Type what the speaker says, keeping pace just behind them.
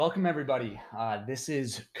Welcome, everybody. This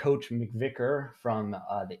is Coach McVicker from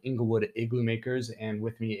the Inglewood Igloo Makers, and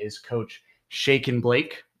with me is Coach Shaken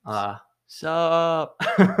Blake Sup?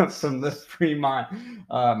 from the Fremont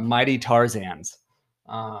Mighty Tarzans.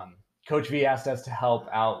 Coach V asked us to help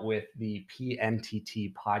out with the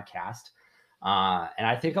PNTT podcast, and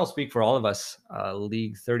I think I'll speak for all of us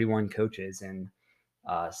League 31 coaches in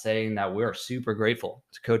saying that we're super grateful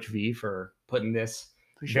to Coach V for putting this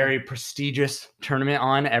very prestigious tournament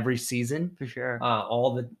on every season. For sure.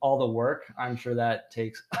 All the work. I'm sure that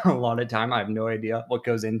takes a lot of time. I have no idea what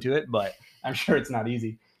goes into it, but I'm sure it's not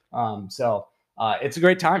easy. So it's a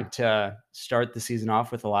great time to start the season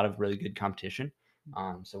off with a lot of really good competition.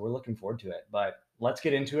 So we're looking forward to it. But let's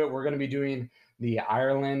get into it. We're going to be doing the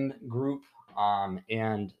Ireland group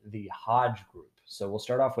and the Hodge group. So we'll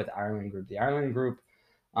start off with Ireland group. The Ireland group,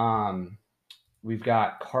 we've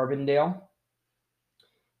got Carbondale,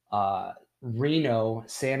 Reno,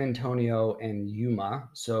 San Antonio, and Yuma.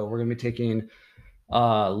 So we're going to be taking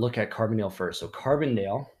a look at Carbondale first. So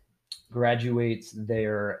Carbondale graduates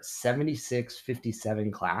their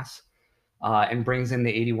 76-57 class and brings in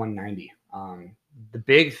the 81-90. The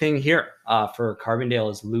big thing here for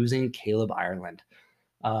Carbondale is losing Caleb Ireland,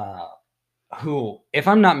 who, if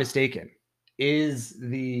I'm not mistaken, is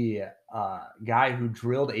the guy who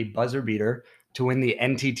drilled a buzzer beater to win the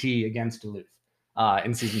NTT against Duluth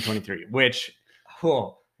in season 23, which,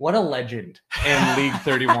 what a legend in League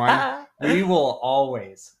 31. We will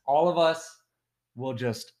always, all of us will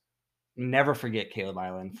just never forget Caleb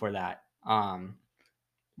Ireland for that.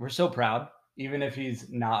 We're so proud, even if he's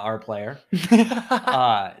not our player,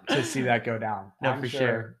 to see that go down. No, for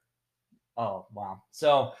sure. Oh, wow.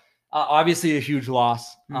 So obviously a huge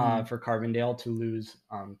loss for Carbondale to lose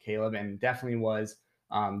Caleb, and definitely was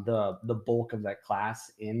the bulk of that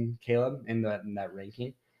class in Caleb in that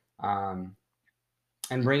ranking, and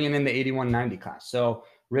bringing in the 81-90 class. So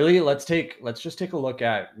really, let's just take a look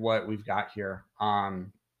at what we've got here.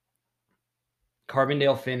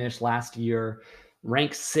 Carbondale finished last year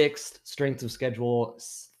ranked 6th, strength of schedule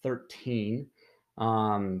 13.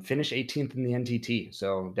 Finished 18th in the NTT,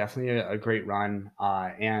 so definitely a great run.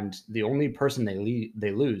 And the only person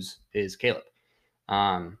they lose is Caleb.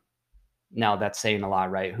 Now that's saying a lot,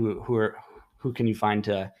 right? Who can you find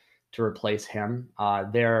to replace him?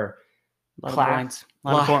 They're a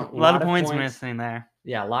lot of points missing there.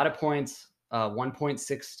 Yeah, a lot of points.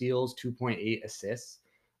 1.6 steals, 2.8 assists.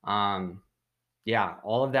 Yeah,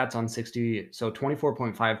 all of that's on 60. So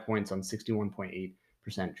 24.5 points on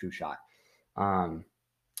 61.8% true shot.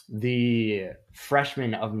 The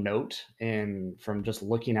freshman of note, and from just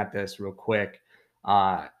looking at this real quick,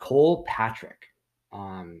 Cole Patrick,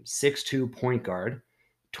 6'2" point guard,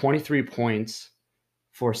 23 points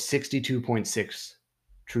for 62.6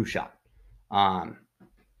 true shot.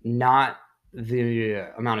 Not the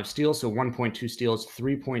amount of steals, so 1.2 steals,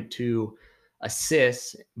 3.2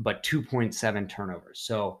 assists, but 2.7 turnovers.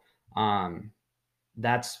 So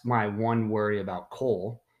that's my one worry about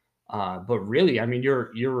Cole. But really, I mean,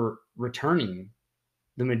 you're returning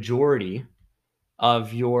the majority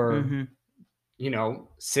of your,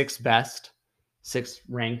 sixth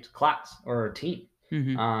ranked class or team.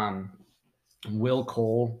 Will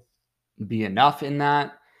Cole be enough in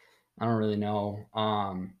that? I don't really know.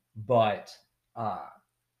 But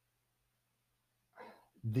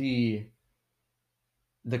the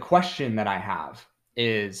question that I have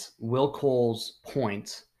is, will Cole's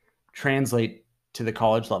points translate to the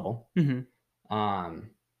college level?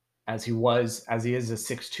 As he is a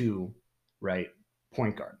 6'2", right,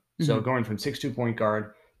 point guard. So going from 6'2" point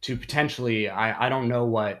guard to potentially, I don't know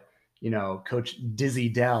what, Coach Dizzy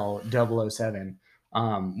Dell 007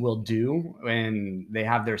 will do when they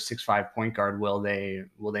have their 6'5" point guard. Will they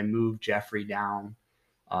move Jeffrey down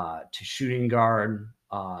to shooting guard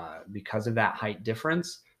because of that height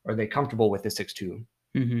difference? Or are they comfortable with the 6'2"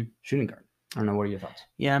 shooting guard? I don't know. What are your thoughts?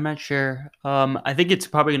 Yeah, I'm not sure. I think it's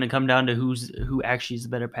probably going to come down to who actually is the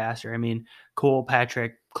better passer. I mean, Cole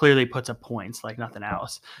Patrick clearly puts up points like nothing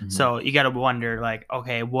else. So you got to wonder, like,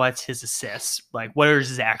 okay, what's his assists? Like, what are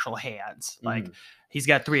his actual hands? Like, he's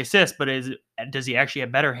got 3 assists, but does he actually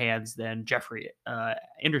have better hands than Jeffrey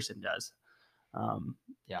Anderson does?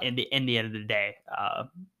 In the end of the day,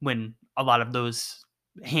 when a lot of those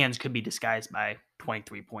hands could be disguised by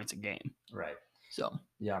 23 points a game. Right. So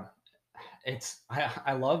yeah.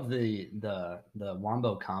 I love the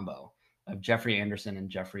wombo combo of Jeffrey Anderson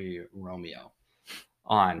and Jeffrey Romeo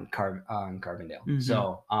on Carbondale.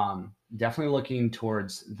 So definitely looking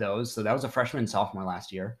towards those. So that was a freshman and sophomore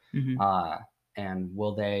last year. And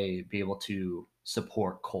will they be able to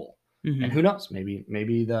support Cole? And who knows?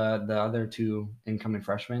 Maybe the other two incoming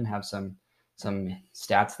freshmen have some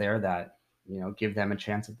stats there that give them a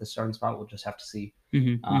chance at the starting spot. We'll just have to see.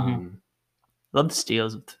 Love the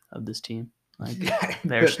steals of this team. Like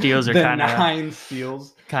their steals are the kind of 9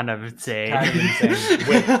 steals, kind of insane. kind of insane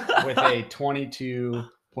with a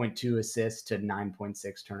 22.2 assists to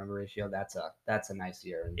 9.6 turnover ratio. That's a nice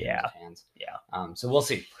year in terms of hands. Yeah. So we'll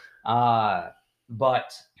see.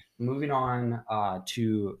 But moving on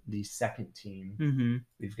to the second team,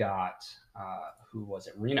 we've got who was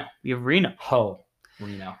it? Reno. We have Reno.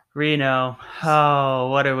 Reno. Reno. Oh,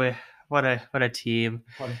 what a team.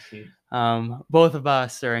 What a team. Both of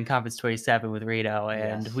us are in Conference 27 with Reno,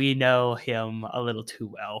 and Yes. we know him a little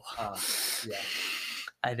too well. Yeah.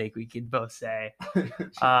 I think we can both say.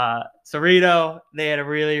 So Reno, they had a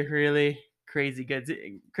really, really crazy good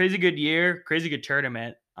year, crazy good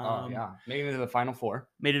tournament. Making it to the Final Four.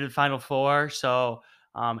 Made it to the Final Four. So,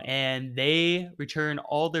 and they return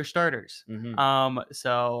all their starters.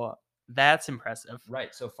 So that's impressive.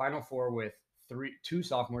 Right. So Final Four with 2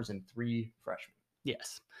 sophomores and 3 freshmen.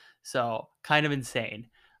 Yes. So kind of insane.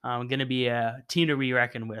 Going to be a team to be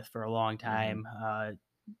reckoned with for a long time.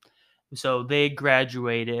 So they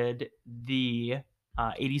graduated the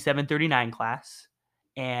 87-39 class,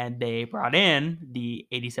 and they brought in the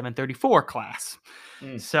 87-34 class.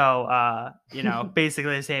 So,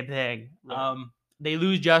 basically the same thing. Right. They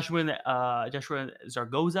lose Joshua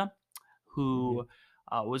Zargoza, who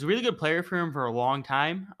was a really good player for him for a long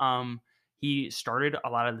time. He started a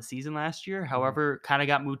lot of the season last year. However, kind of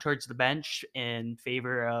got moved towards the bench in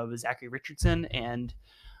favor of Zachary Richardson, and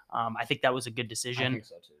I think that was a good decision. I think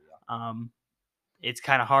so too. Yeah. It's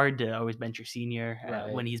kind of hard to always bench your senior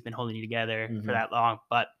when he's been holding you together for that long.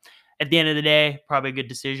 But at the end of the day, probably a good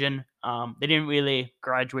decision. They didn't really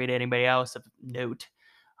graduate anybody else of note,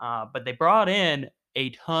 but they brought in a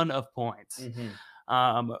ton of points.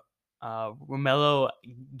 Romello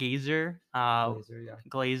Glazer,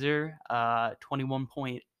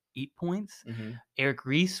 21.8 points. Eric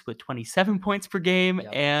Reese with 27 points per game,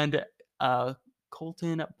 and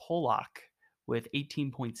Colton Pollock with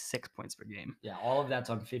 18.6 points per game. Yeah, all of that's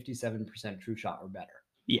on 57% true shot or better.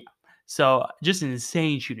 Yeah, so just an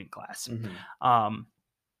insane shooting class.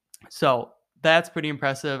 So that's pretty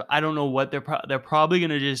impressive. I don't know what they're probably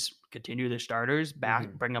going to just continue their starters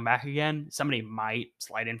back, bring them back again. Somebody might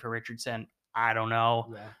slide in for Richardson. I don't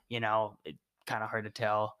know. Yeah. It's kind of hard to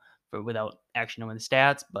tell without actually knowing the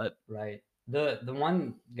stats, but right. The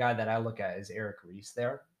one guy that I look at is Eric Reese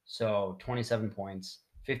there. So 27 points,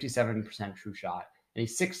 57% true shot, and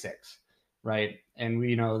he's 6'6", right? And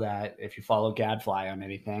we know that if you follow Gadfly on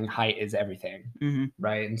anything, height is everything,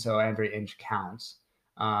 right? And so every inch counts.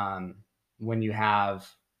 When you have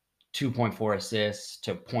 2.4 assists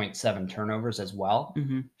to 0.7 turnovers as well,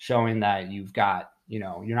 showing that you've got,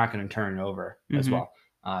 you're not going to turn it over as well.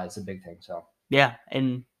 It's a big thing. So yeah,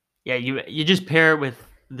 and yeah, you just pair it with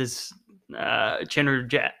this Chandler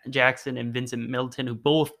Jackson and Vincent Middleton, who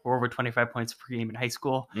both were over 25 points per game in high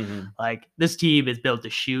school. Like this team is built to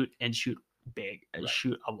shoot big, and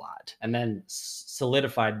shoot a lot, and then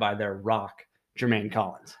solidified by their rock, Jermaine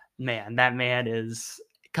Collins. Man, that man is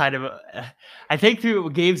kind of I think through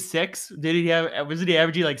game 6, wasn't he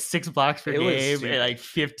averaging like 6 blocks per game and like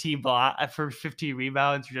 15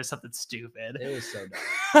 rebounds or just something stupid? It was so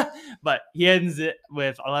dumb. But he ends it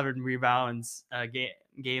with 11 rebounds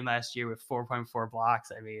game last year with 4.4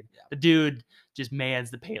 blocks. I mean, the dude just mans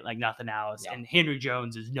the paint like nothing else. And Henry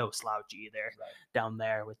Jones is no slouch either down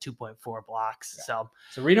there with 2.4 blocks. So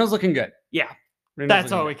Reno's looking good. Yeah.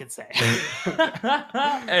 That's all we can say.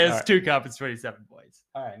 It's 2 Conference 27 points.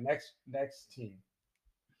 All right, next team.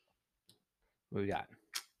 What we got?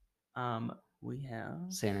 We have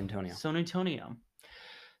San Antonio. So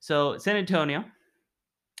San Antonio,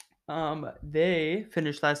 they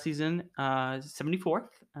finished last season 74th,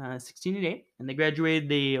 16-8, and they graduated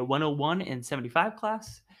the 101 and 75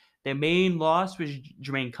 class. Their main loss was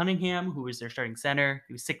Jermaine Cunningham, who was their starting center.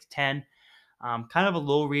 He was 6'10". Kind of a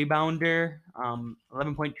low rebounder,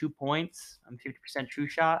 11.2 points, 50% true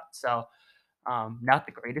shot. So not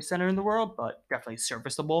the greatest center in the world, but definitely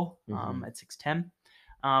serviceable at 6'10".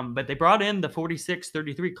 But they brought in the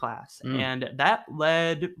 46-33 class, and that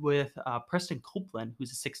led with Preston Copeland,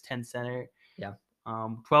 who's a 6'10 center. Yeah.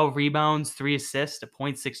 12 rebounds, 3 assists, a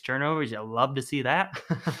 0.6 turnovers. I love to see that.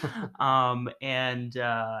 And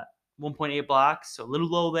 1.8 blocks, so a little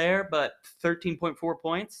low there, but 13.4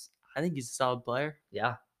 points. I think he's a solid player.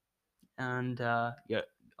 Yeah. And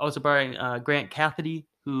also borrowing Grant Cathody,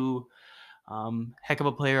 who Heck of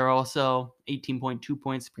a player also. 18.2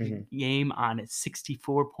 points per Mhm. game on a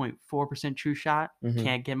 64.4% true shot. Mhm.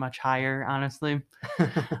 Can't get much higher, honestly.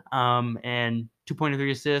 And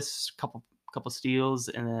 2.3 assists, couple steals,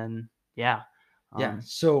 and then yeah. Yeah.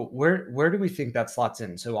 So where do we think that slots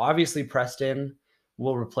in? So obviously Preston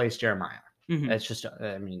will replace Jeremiah. Mhm. It's just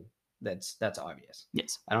I mean that's obvious.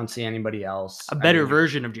 Yes. I don't see anybody else. A I better mean,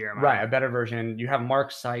 version of Jeremiah. right, a better version. You have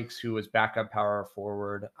Mark Sykes, who was backup power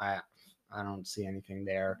forward. I don't see anything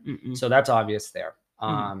there. Mm-mm. So that's obvious there.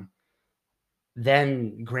 Mhm.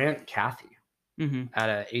 Then Grant Cathy Mhm.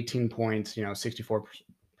 at 18 points,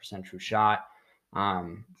 64% true shot.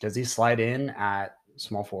 Does he slide in at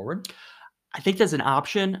small forward? I think that's an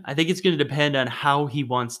option. I think it's going to depend on how he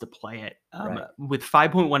wants to play it. Right. With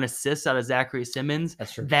 5.1 assists out of Zachary Simmons,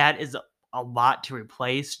 That's true. that is a lot to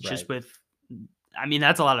replace just Right. with, I mean,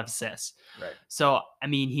 that's a lot of assists. Right. So, I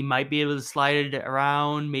mean, he might be able to slide it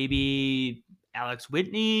around. Maybe Alex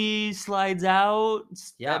Whitney slides out.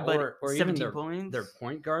 Yeah, but or 17 even points. their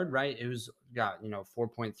point guard, right? It was got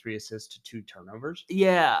 4.3 assists to 2 turnovers.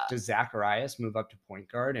 Yeah. Does Zacharias move up to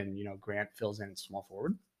point guard and Grant fills in small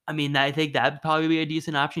forward? I mean, I think that'd probably be a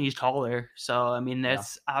decent option. He's taller, so I mean,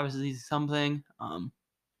 that's obviously something.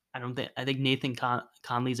 I think Nathan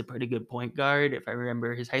Conley's a pretty good point guard if I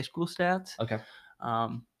remember his high school stats. Okay.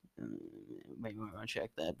 Maybe I want to check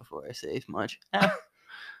that before I say much.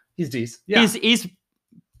 He's decent. Yeah. He's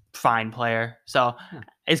fine player. So Yeah.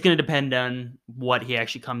 it's going to depend on what he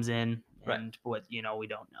actually comes in Right. and what we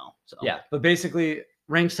don't know. So Yeah, but basically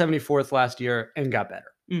ranked 74th last year and got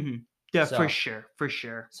better. Yeah, So- for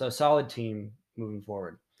sure. So solid team moving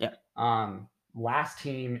forward. Yeah. Last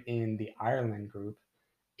team in the Ireland group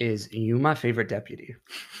is Yuma Favorite Deputy,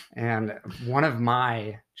 and one of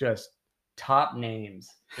my just top names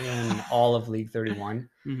in all of League 31,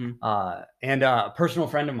 and a personal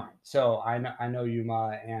friend of mine. So I know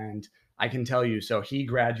Yuma, and I can tell you. So he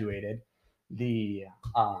graduated the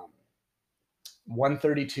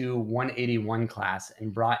 132 181 class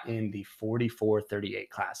and brought in the 44 38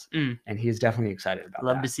 class, and he is definitely excited about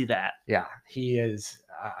Love that. to see that. Yeah, he is.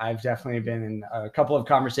 I've definitely been in a couple of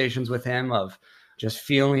conversations with him of just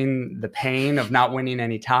feeling the pain of not winning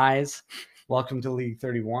any ties. Welcome to League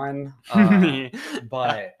 31.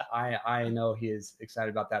 But I know he is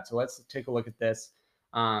excited about that. So let's take a look at this.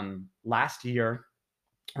 Last year,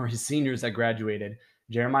 or his seniors that graduated,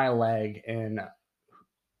 Jeremiah Legg and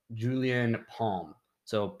Julian Palm.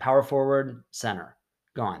 So power forward, center,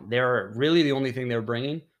 gone. They're really the only thing they were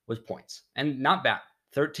bringing was points, and not bad.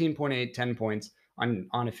 13.8, 10 points on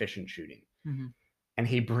efficient shooting. And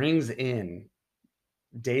he brings in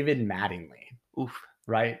David Mattingly. Oof.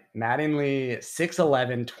 Right? Mattingly,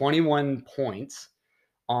 6'11", 21 points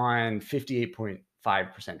on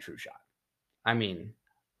 58.5% true shot. I mean,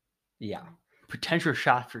 yeah. Potential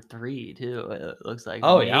shot for 3 too. It looks like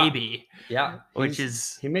maybe. Yeah. Which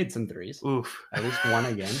is he made some threes. Oof. At least one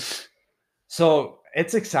again. So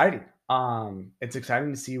it's exciting. It's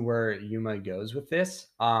exciting to see where Yuma goes with this.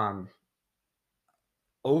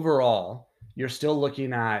 Overall, you're still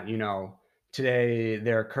looking at, today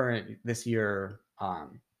their current this year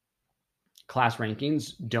class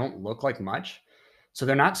rankings don't look like much. So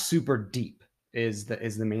they're not super deep is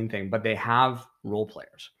the main thing, but they have role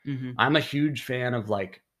players. I'm a huge fan of,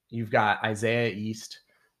 like, you've got Isaiah East,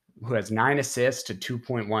 who has 9 assists to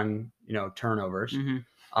 2.1, turnovers.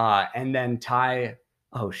 And then Ty,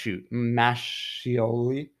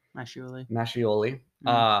 Mascioli,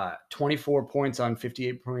 24 points on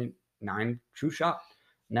 58.9 true shot.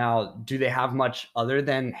 Now, do they have much other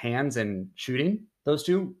than hands and shooting, those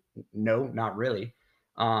two? No, not really.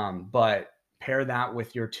 But pair that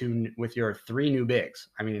with your 3 new bigs.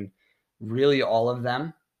 I mean, really all of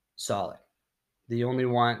them solid. The only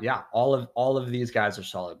one, all of these guys are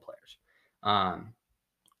solid players.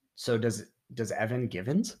 So does Evan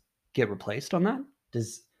Givens get replaced on that?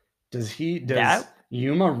 Does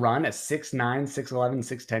Yuma run a 6'9", 6'11",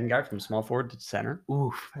 6'10" guy from small forward to center?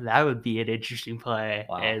 Oof, that would be an interesting play.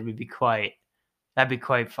 Wow. It would be that'd be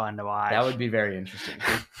quite fun to watch. That would be very interesting.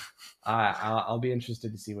 I'll be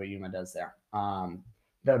interested to see what Yuma does there.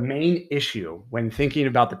 The main issue when thinking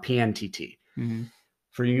about the PNTT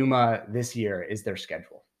for Yuma this year is their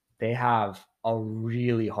schedule. They have a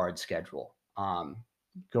really hard schedule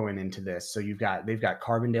going into this. So they've got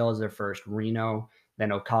Carbondale as their first, Reno, then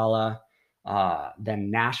Ocala,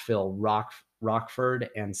 then Nashville, Rockford,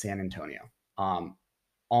 and San Antonio.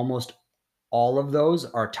 Almost all of those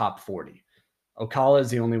are top 40. Ocala is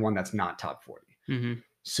the only one that's not top 40.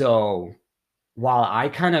 So while I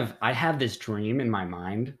have this dream in my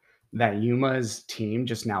mind that Yuma's team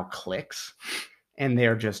just now clicks and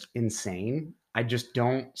they're just insane. I just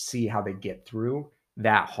don't see how they get through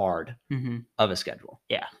that hard of a schedule.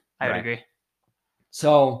 Yeah, I would agree.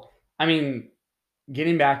 So, I mean,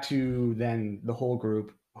 getting back to then the whole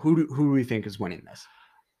group, who do we think is winning this?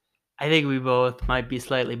 I think we both might be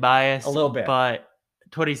slightly biased. A little bit. But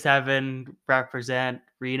 27 represent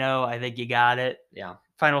Reno. I think you got it. Yeah.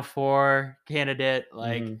 Final Four candidate,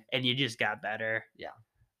 and you just got better. Yeah.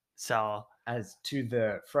 So as to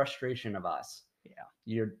the frustration of us,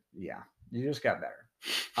 you just got better.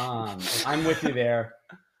 I'm with you there.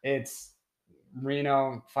 It's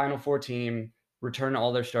Reno, Final Four team, return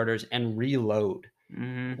all their starters and reload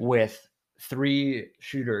with 3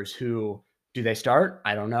 shooters who, do they start?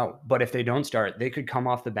 I don't know. But if they don't start, they could come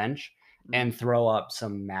off the bench and throw up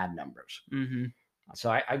some mad numbers. So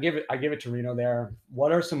I give it to Reno there. Who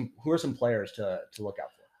are some players to look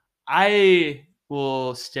out for? I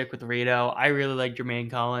will stick with Reno. I really like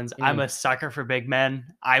Jermaine Collins. I'm a sucker for big men.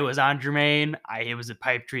 I was on Jermaine. It was a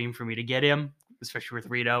pipe dream for me to get him, especially with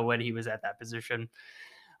Reno when he was at that position.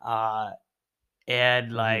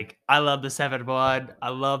 And I love the 7 blood. I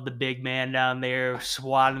love the big man down there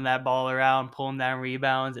swatting that ball around, pulling down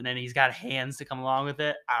rebounds, and then he's got hands to come along with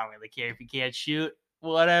it. I don't really care if he can't shoot,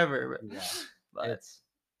 whatever. Yeah, but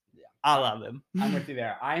I love him. I'm with you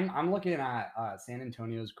there. I'm looking at San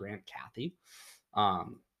Antonio's Grant Cathy.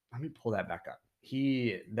 Let me pull that back up.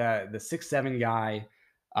 The 6'7" guy,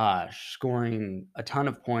 scoring a ton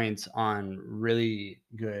of points on really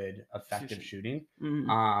good, effective shooting.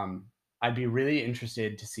 I'd be really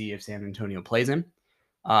interested to see if San Antonio plays him,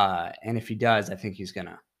 and if he does, I think he's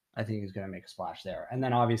gonna make a splash there. And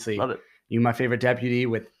then obviously, my favorite deputy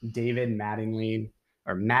with David Mattingly.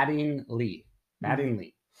 I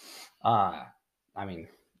mean,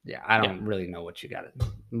 I don't really know what you got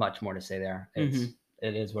much more to say there. It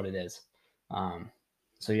is what it is.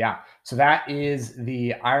 So that is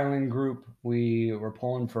the Ireland group. We were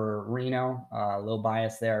pulling for Reno, a little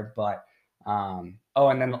bias there, but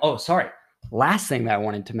last thing that I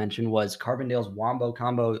wanted to mention was Carbondale's Wombo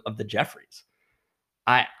combo of the Jeffries.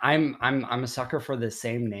 I'm a sucker for the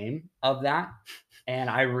same name of that, and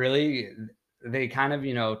they kind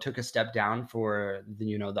of took a step down for the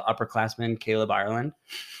upperclassman Caleb Ireland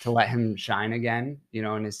to let him shine again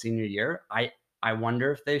in his senior year. I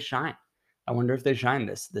wonder if they shine. I wonder if they shine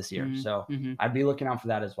this year. So I'd be looking out for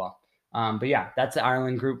that as well. But yeah, that's the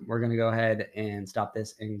Ireland group. We're going to go ahead and stop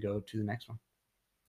this and go to the next one.